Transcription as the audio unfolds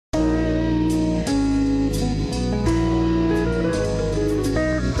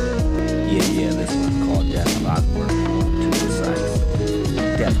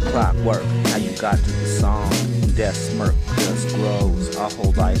got to the song. Death smirk just grows our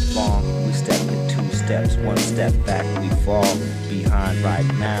whole life long. We step in 2 steps, 1 step back we fall behind right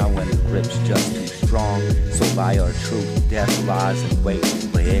now, and the grip's just too strong. So by our truth, death lies in wait.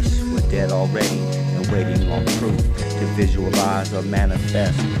 Wish we're dead already and waiting on proof to visualize or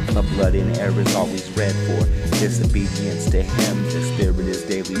manifest. The blood in air is always red for disobedience to him. The spirit is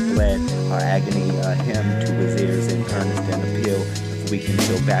daily bled. Our agony a hymn to his ears in earnest and appeal. We can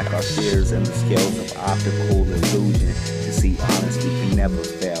peel back our fears and the scales of optical illusion. To see honest, we can never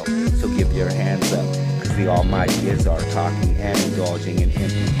fail. So give your hands up, cause the Almighty is our talking and indulging in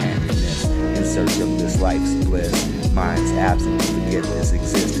empty-handedness in search of this life's bliss. Mind's absent, forget this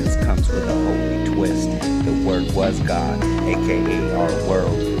existence comes with a holy twist. The word was God, aka our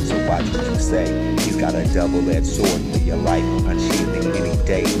world. So watch what you say. He's got a double-edged sword for your life, unsheathing any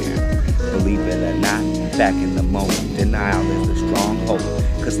day now. Believe it or not, back in the moment, denial is a strong hope.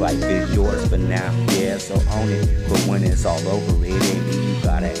 Cause life is yours for now, yeah, so own it. But when it's all over, it ain't me you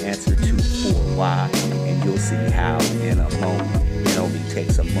gotta answer to for why. And you'll see how in a moment. It only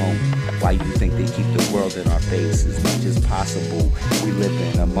takes a moment. Why you think they keep the world in our face as much as possible? We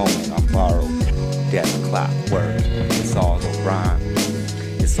live in a moment on borrowed death clockwork. It's all a rhyme,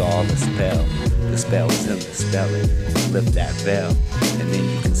 it's all a spell. The spell's in the spelling. Lift that veil, and then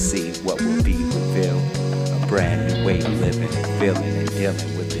you can see what will be revealed. A brand new way of living and feeling and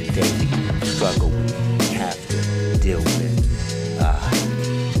dealing with the daily struggle we have to deal with.